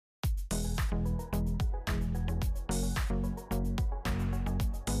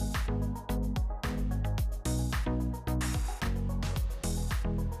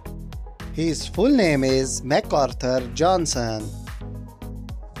His full name is MacArthur Johnson.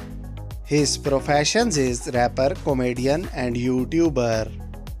 His profession is rapper, comedian and YouTuber.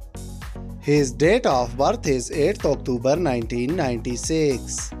 His date of birth is 8th October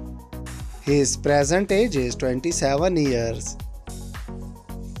 1996. His present age is 27 years.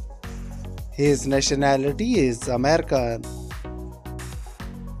 His nationality is American.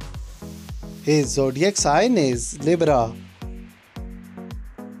 His zodiac sign is Libra.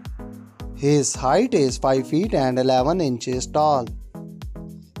 His height is 5 feet and 11 inches tall.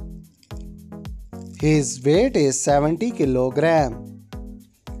 His weight is 70 kilograms.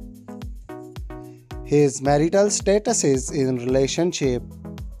 His marital status is in relationship.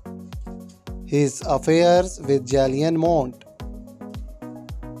 His affairs with Jillian Mont.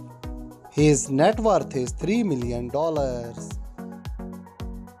 His net worth is $3 million.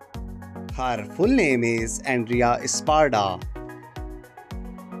 Her full name is Andrea Espada.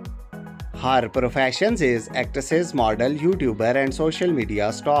 Her profession is actress, model, YouTuber and social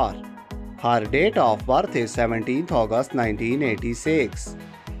media star. Her date of birth is 17th August 1986.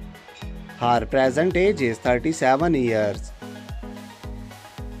 Her present age is 37 years.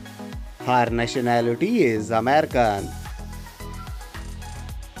 Her nationality is American.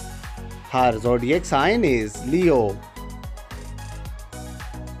 Her zodiac sign is Leo.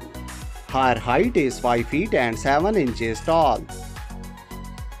 Her height is 5 feet and 7 inches tall.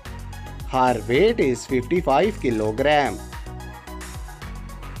 Her weight is 55 kilograms.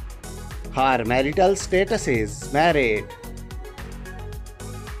 Her marital status is married.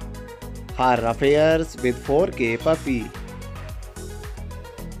 Her affairs with 4K puppy.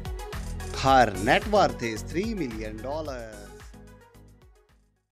 Her net worth is $3 million.